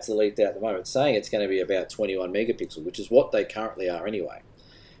stats are leaked out at the moment, it's saying it's going to be about 21 megapixels, which is what they currently are anyway.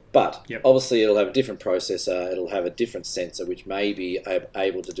 But obviously, it'll have a different processor. It'll have a different sensor, which may be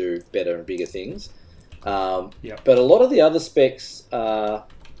able to do better and bigger things. But a lot of the other specs,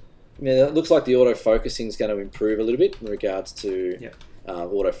 it looks like the autofocusing is going to improve a little bit in regards to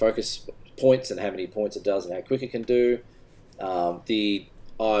autofocus points and how many points it does and how quick it can do. The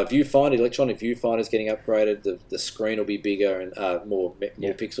viewfinder, electronic viewfinder is getting upgraded. The screen will be bigger and more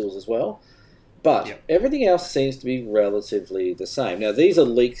pixels as well. But everything else seems to be relatively the same. Now, these are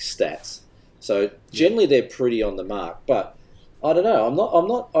leaked stats, so generally they're pretty on the mark. But I don't know. I'm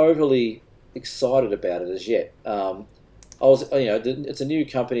not overly excited about it as yet. I was, it's a new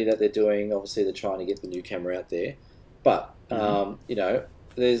company that they're doing. Obviously, they're trying to get the new camera out there, but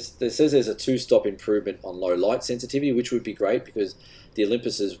there says there's a two-stop improvement on low light sensitivity, which would be great because the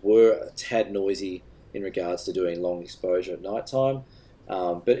Olympuses were a tad noisy in regards to doing long exposure at night time.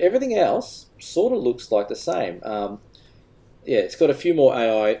 But everything else sort of looks like the same. It's got a few more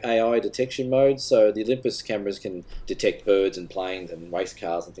AI detection modes, so the Olympus cameras can detect birds and planes and race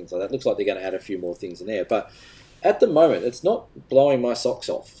cars and things like that. Looks like they're going to add a few more things in there, but at the moment, it's not blowing my socks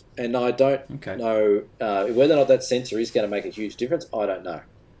off, and I don't know whether or not that sensor is going to make a huge difference. I don't know.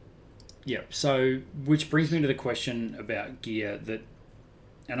 Yeah, so which brings me to the question about gear that,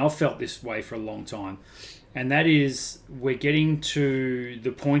 and I've felt this way for a long time, and that is we're getting to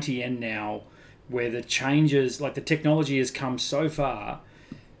the pointy end now where the changes, like the technology has come so far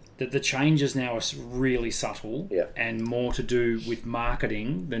that the changes now are really subtle and more to do with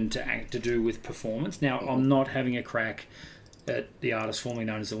marketing than to do with performance. Now, I'm not having a crack at the artist formerly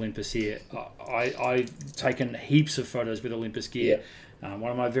known as Olympus here. I've taken heaps of photos with Olympus gear.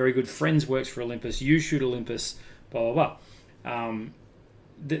 One of my very good friends works for Olympus. You shoot Olympus, blah, blah, blah.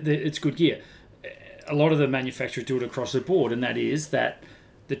 It's good gear. A lot of the manufacturers do it across the board, and that is that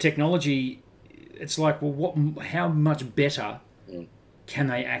the technology, it's like, well, how much better can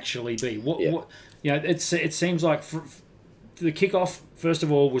they actually be? It seems like the kickoff, first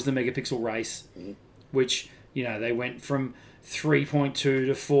of all, was the megapixel race, which, they went from 3.2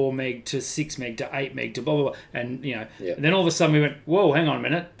 to 4 meg to 6 meg to 8 meg to blah, blah, blah. And, and then all of a sudden we went, whoa, hang on a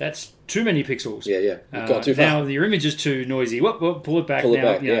minute, that's too many pixels. You've gone too far. Now your image is too noisy. Whoop, pull it back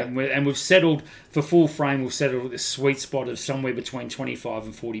now. And we've settled, for full frame, we've settled at this sweet spot of somewhere between 25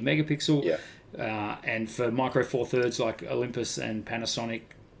 and 40 megapixel. And for micro four thirds like Olympus and Panasonic,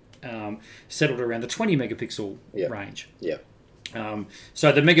 settled around the 20 megapixel range.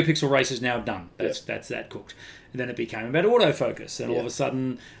 So the megapixel race is now done. That's that cooked. And then it became about autofocus, and all of a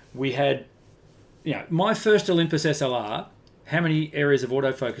sudden we had, my first Olympus SLR. How many areas of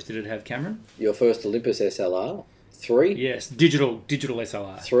autofocus did it have, Cameron? Your first Olympus SLR? 3? Yes, digital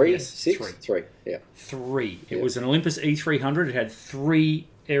SLR. 3? Yes, 6? 3. Yeah. 3. It was an Olympus E300. It had 3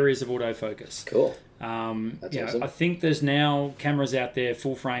 areas of autofocus. Cool. That's awesome. I think there's now cameras out there,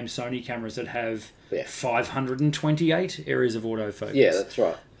 full frame Sony cameras that have 528 areas of autofocus. Yeah, that's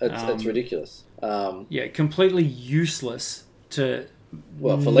right. That's ridiculous. Completely useless to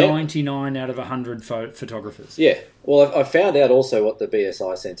 99 out of 100 photographers. Yeah. Well, I found out also what the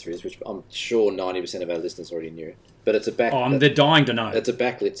BSI sensor is, which I'm sure 90% of our listeners already knew. But it's a they're dying to know. It's a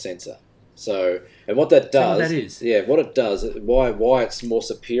backlit sensor. So, and what that does, what that is. What it does, why it's more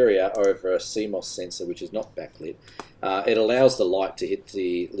superior over a CMOS sensor, which is not backlit, it allows the light to hit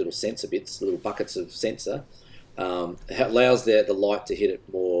the little sensor bits, little buckets of sensor. It allows the light to hit it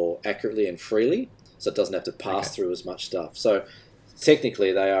more accurately and freely, so it doesn't have to pass through as much stuff. So,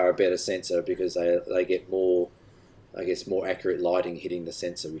 technically, they are a better sensor because they get more, I guess, more accurate lighting hitting the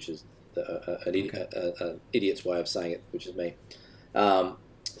sensor, which is an idiot's way of saying it, which is me.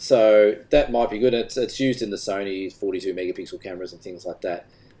 So that might be good. It's used in the Sony 42 megapixel cameras and things like that.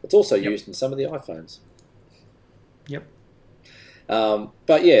 It's also used in some of the iPhones. Yep.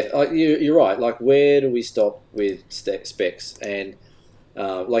 But you're right. Like, where do we stop with specs? And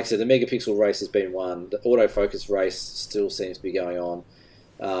like I said, the megapixel race has been won. The autofocus race still seems to be going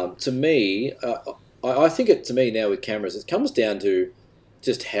on. To me, I think to me now with cameras, it comes down to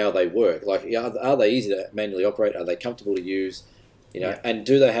just how they work. Like, are they easy to manually operate? Are they comfortable to use? And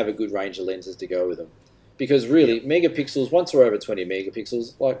do they have a good range of lenses to go with them? Because really, megapixels, once we're over 20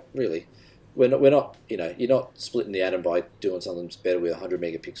 megapixels, like really, we're not, you're not splitting the atom by doing something that's better with 100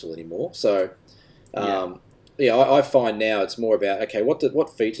 megapixel anymore. So, I find now it's more about, okay, what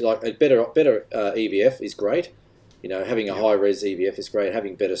feature, like a better EVF is great. Having a high res EVF is great.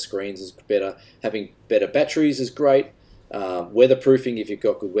 Having better screens is better. Having better batteries is great. Weatherproofing, if you've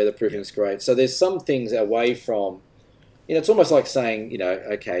got good weatherproofing, is great. So there's some things away from. It's almost like saying,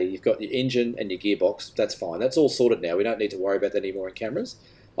 okay, you've got your engine and your gearbox. That's fine. That's all sorted now. We don't need to worry about that anymore in cameras.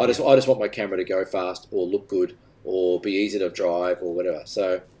 I just want my camera to go fast or look good or be easy to drive or whatever.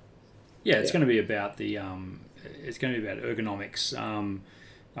 So, it's going to be about it's going to be about ergonomics.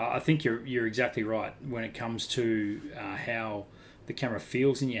 I think you're exactly right when it comes to how the camera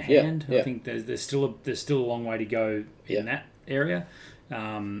feels in your hand. I think there's still a long way to go in that area.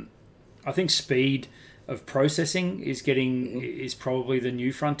 I think speed of processing is probably the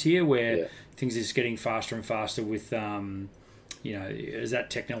new frontier where things is getting faster and faster with as that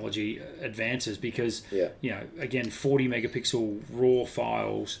technology advances, because again, 40 megapixel raw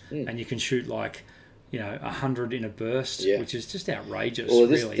files and you can shoot like 100 in a burst, which is just outrageous, Well,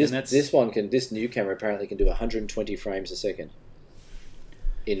 really. This new camera apparently can do 120 frames a second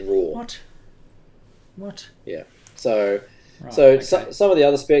in RAW. What? Yeah. So, okay. some of the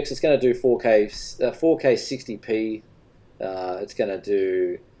other specs, it's going to do 4K 60p. It's going to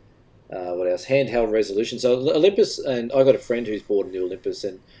do what else? Handheld resolution. So Olympus, and I got a friend who's bought a new Olympus,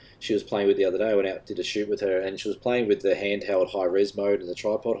 and she was playing with the other day. I went out, did a shoot with her, and she was playing with the handheld high-res mode and the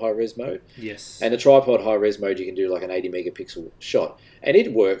tripod high-res mode. Yes. And the tripod high-res mode, you can do like an 80-megapixel shot. And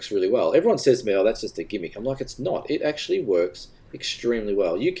it works really well. Everyone says to me, oh, that's just a gimmick. I'm like, it's not. It actually works extremely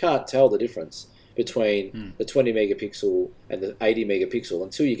well. You can't tell the difference between the 20-megapixel and the 80-megapixel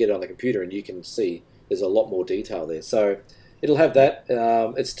until you get it on the computer, and you can see there's a lot more detail there. So it'll have that.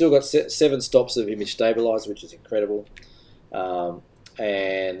 It's still got 7 stops of image stabilizer, which is incredible.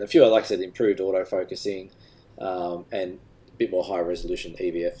 And a few, like I said, improved autofocusing, and a bit more high resolution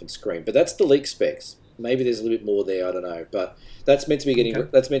EVF and screen. But that's the leak specs. Maybe there's a little bit more there. I don't know. But that's meant to be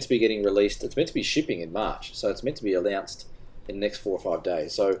getting released. It's meant to be shipping in March, so it's meant to be announced in the next 4 or 5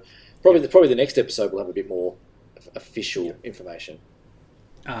 days. So probably the next episode will have a bit more official information.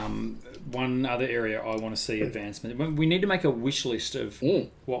 One other area I want to see advancement. We need to make a wish list of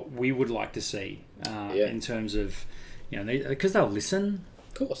what we would like to see in terms of, because they'll listen.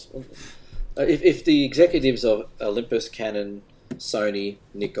 Of course. If the executives of Olympus, Canon, Sony,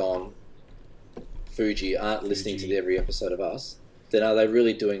 Nikon, Fuji aren't listening to every episode of us, then are they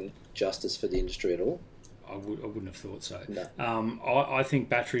really doing justice for the industry at all? I wouldn't have thought so. No. I think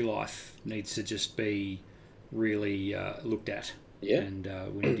battery life needs to just be really looked at. Yeah. And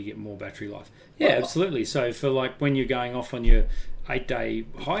we need to get more battery life. Yeah, absolutely. So for like when you're going off on your 8-day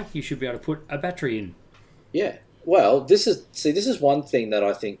hike, you should be able to put a battery in. Yeah. Well, this is one thing that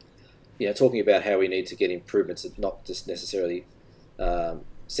I think, talking about how we need to get improvements, not just necessarily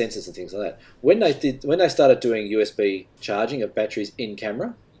sensors and things like that. When they started doing USB charging of batteries in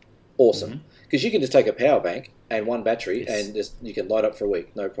camera, awesome, because you can just take a power bank and one battery and you can light up for a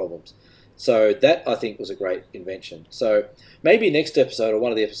week, no problems. So that, I think, was a great invention. So maybe next episode or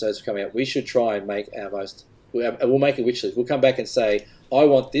one of the episodes coming out, we should try and make we'll make a wish list. We'll come back and say, I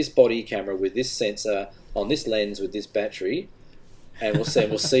want this body camera with this sensor on this lens with this battery, and we'll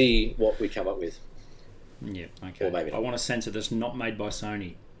see what we come up with. Yeah, okay. Or maybe not. I want a sensor that's not made by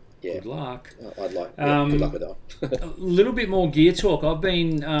Sony. Yeah. Good luck. Good luck with that. A little bit more gear talk. I've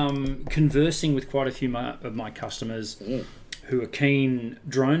been conversing with quite a few of my customers who are keen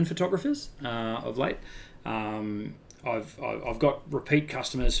drone photographers of late. I've got repeat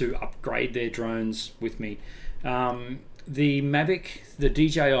customers who upgrade their drones with me. The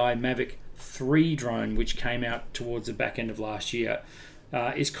DJI Mavic 3 drone, which came out towards the back end of last year,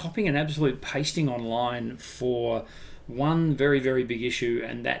 is copying an absolute pasting online for one very, very big issue,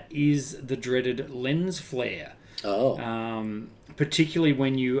 and that is the dreaded lens flare. Particularly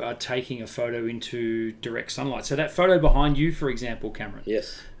when you are taking a photo into direct sunlight. So that photo behind you, for example, Cameron.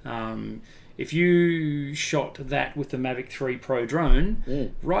 Yes. If you shot that with the Mavic 3 Pro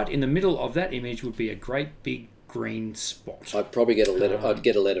drone, right in the middle of that image would be a great big green spot. I'd probably get a letter. I'd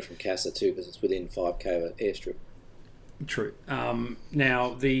get a letter from CASA too, because it's within 5K of an airstrip. True.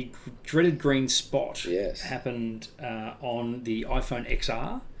 Now, the dreaded green spot happened on the iPhone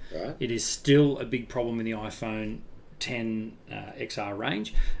XR. Right. It is still a big problem in the iPhone 10 XR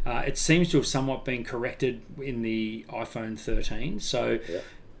range. It seems to have somewhat been corrected in the iPhone 13. So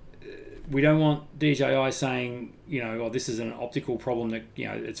we don't want DJI saying, this is an optical problem that,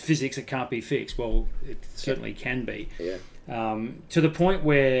 it's physics, it can't be fixed. Well, it certainly can be. Yeah. To the point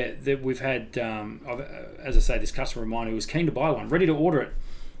where we've had, as I say, this customer of mine who was keen to buy one, ready to order it.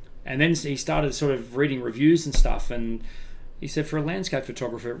 And then he started sort of reading reviews and stuff, and he said for a landscape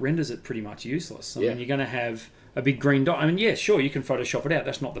photographer, it renders it pretty much useless. I mean, you're going to have a big green dot. I mean, yeah, sure, you can Photoshop it out.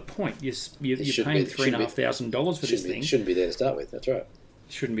 That's not the point. You're paying $3,500 for this thing. It shouldn't be there to start with. That's right.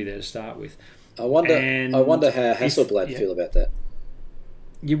 Shouldn't be there to start with. I wonder how Hasselblad feel about that.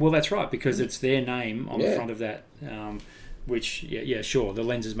 Yeah, well, that's right, because it's their name on the front of that. Which, sure, the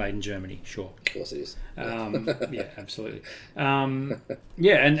lens is made in Germany, sure. Of course it is. Yeah, absolutely. And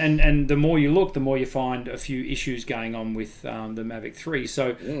the more you look, the more you find a few issues going on with the Mavic 3.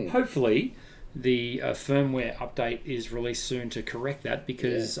 So hopefully the firmware update is released soon to correct that,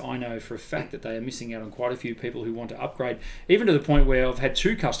 because I know for a fact that they are missing out on quite a few people who want to upgrade, even to the point where I've had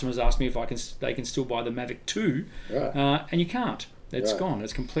 2 customers ask me if they can still buy the Mavic 2, and you can't. It's gone.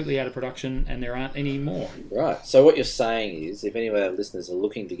 It's completely out of production, and there aren't any more. Right. So what you're saying is, if any of our listeners are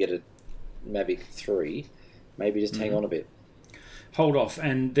looking to get a Mavic 3, maybe just hang on a bit. Hold off,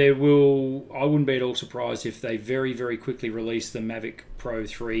 and I wouldn't be at all surprised if they very, very quickly release the Mavic Pro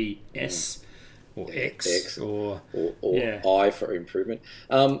 3S, or X, or I for improvement.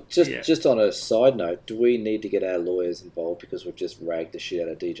 Just on a side note, do we need to get our lawyers involved because we've just ragged the shit out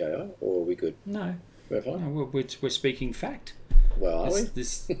of DJI, or are we good? No, we're fine. No, we're speaking fact. Well, are we?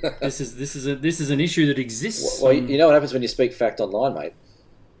 This is an issue that exists. Well, you know what happens when you speak fact online, mate.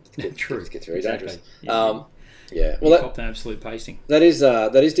 True. It gets very dangerous. Yeah. Well, copped an absolute pasting. That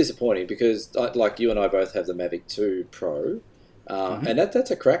is disappointing because, like you and I both have the Mavic 2 Pro, and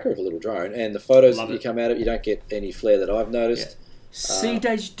that's a cracker of a little drone. And the photos that you come out of, you don't get any flare that I've noticed. See,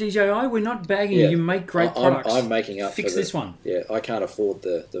 DJI, we're not bagging you. You make great products. I'm making up. Fix this one. Yeah, I can't afford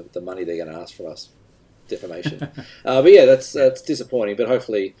the money they're going to ask for us. Defamation. But yeah, that's disappointing. But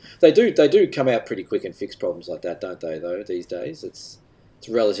hopefully they do come out pretty quick and fix problems like that, don't they? Though these days it's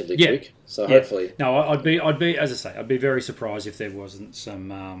relatively quick. So hopefully, no, I'd be as I say, I'd be very surprised if there wasn't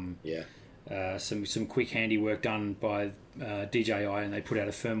some some quick handiwork done by DJI and they put out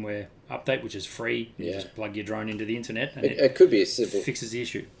a firmware update which is free. You just plug your drone into the internet and it could be a simple fixes the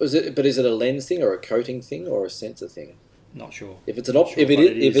issue. Is it a lens thing or a coating thing or a sensor thing? Not sure. If it's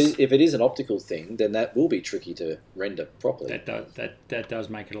if it is an optical thing, then that will be tricky to render properly. That does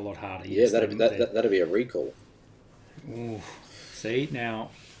make it a lot harder. Yeah, that'd be a recall. Ooh. See,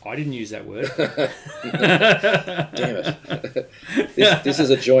 now I didn't use that word. Damn it! This is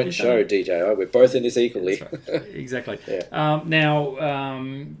a joint show, DJI. We're both in this equally. Right. Exactly. Yeah.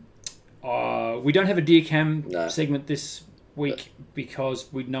 We don't have a Dear Cam segment this week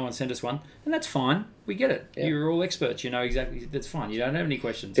because no one sent us one, and that's fine. We get it. Yeah. You're all experts. You know exactly. That's fine. You don't have any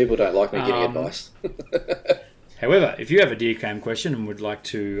questions. People don't like me giving advice. However, if you have a Dear Cam question and would like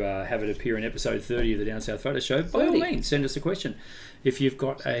to have it appear in episode 30 of the Down South Photo Show, by all means, send us a question. If you've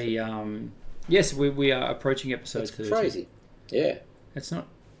got a... yes, we are approaching episode 30. That's crazy. Yeah. It's not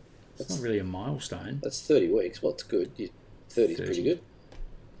really a milestone. That's 30 weeks. Well, it's good. 30 is pretty good.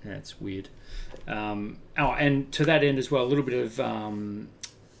 Yeah, it's weird. And to that end as well, a little bit of...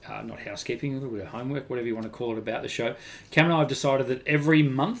 not housekeeping, a little bit of homework, whatever you want to call it about the show. Cam and I have decided that every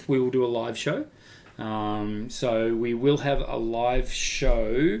month we will do a live show. So we will have a live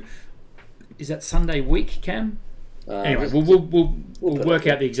show. Is that Sunday week, Cam? Anyway, we'll work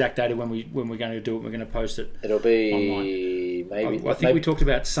out the exact date when we're going to do it. We're going to post it. It'll be online. I think we talked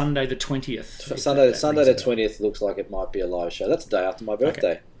about Sunday the 20th. Sunday the 20th looks like it might be a live show. That's the day after my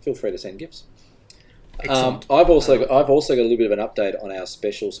birthday. Okay. Feel free to send gifts. I've also got a little bit of an update on our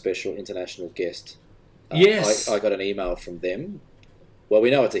special international guest. Yes, I got an email from them. Well, we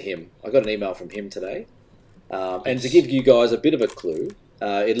know it's a him. I got an email from him today. And to give you guys a bit of a clue,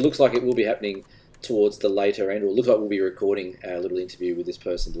 it looks like it will be happening towards the later end, or it looks like we'll be recording our little interview with this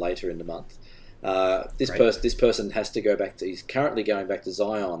person later in the month. This person has to go back to... He's currently going back to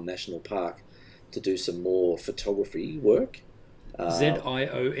Zion National Park to do some more photography work.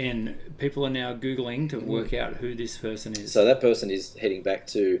 Zion. People are now Googling to work out who this person is. So that person is heading back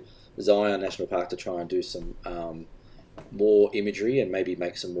to Zion National Park to try and do some... more imagery and maybe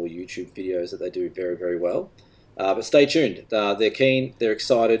make some more YouTube videos that they do very, very well. But stay tuned. They're keen, they're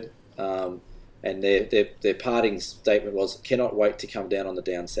excited, and their parting statement was, cannot wait to come down on the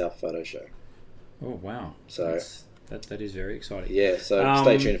Down South Photo Show. Oh, wow. So that is very exciting. Yeah, so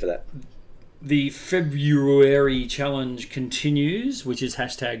stay tuned for that. The February challenge continues, which is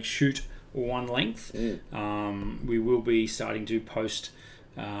hashtag shoot one length. We will be starting to post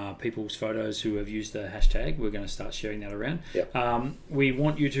people's photos who have used the hashtag. We're going to start sharing that around. Yep. We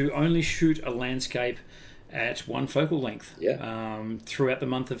want you to only shoot a landscape at one focal length throughout the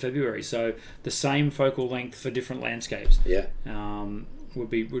month of February. So the same focal length for different landscapes. Yeah. Would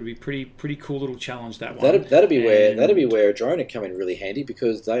be pretty cool little challenge, that one. That'd be where a drone would come in really handy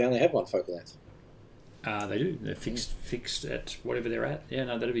because they only have one focal length. They do. They're fixed at whatever they're at. Yeah,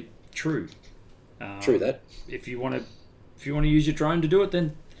 no, that'd be true. True that. If you want to use your drone to do it,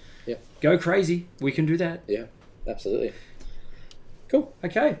 then go crazy. We can do that. Yeah, absolutely. Cool.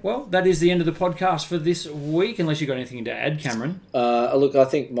 Okay, well, that is the end of the podcast for this week, unless you've got anything to add, Cameron. Look, I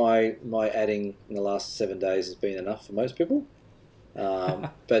think my adding in the last 7 days has been enough for most people.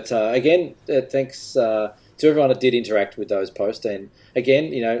 But again, thanks to everyone that did interact with those posts. And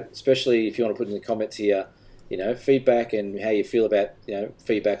again, especially if you want to put in the comments here, feedback and how you feel about,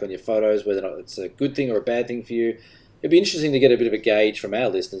 feedback on your photos, whether or not it's a good thing or a bad thing for you. It'd be interesting to get a bit of a gauge from our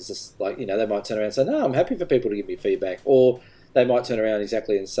listeners. Just like, they might turn around and say, no, I'm happy for people to give me feedback. Or they might turn around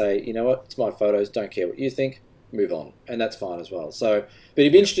exactly and say, you know what, it's my photos, don't care what you think, move on. And that's fine as well. So, but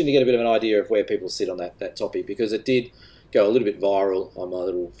it'd be interesting to get a bit of an idea of where people sit on that topic, because it did go a little bit viral on my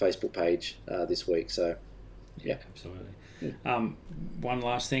little Facebook page this week. So, yeah. Absolutely. One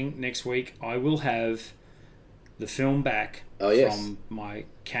last thing. Next week, I will have the film back from my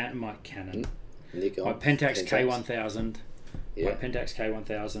Canon. Nikon. My Pentax K1000. Yeah. My Pentax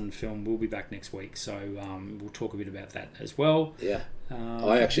K1000 film will be back next week, so we'll talk a bit about that as well. Yeah.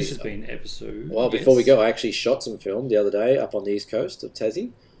 This has been episode... Well, before we go, I actually shot some film the other day up on the east coast of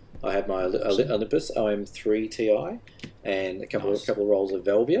Tassie. I had my Olympus OM3 Ti and a couple of rolls of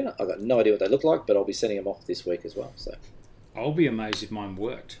Velvia. I've got no idea what they look like, but I'll be sending them off this week as well. So I'll be amazed if mine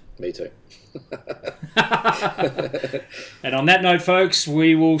worked. Me too. And on that note, folks,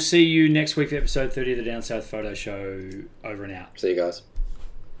 we will see you next week for episode 30 of the Down South Photo Show. Over and out. See you guys.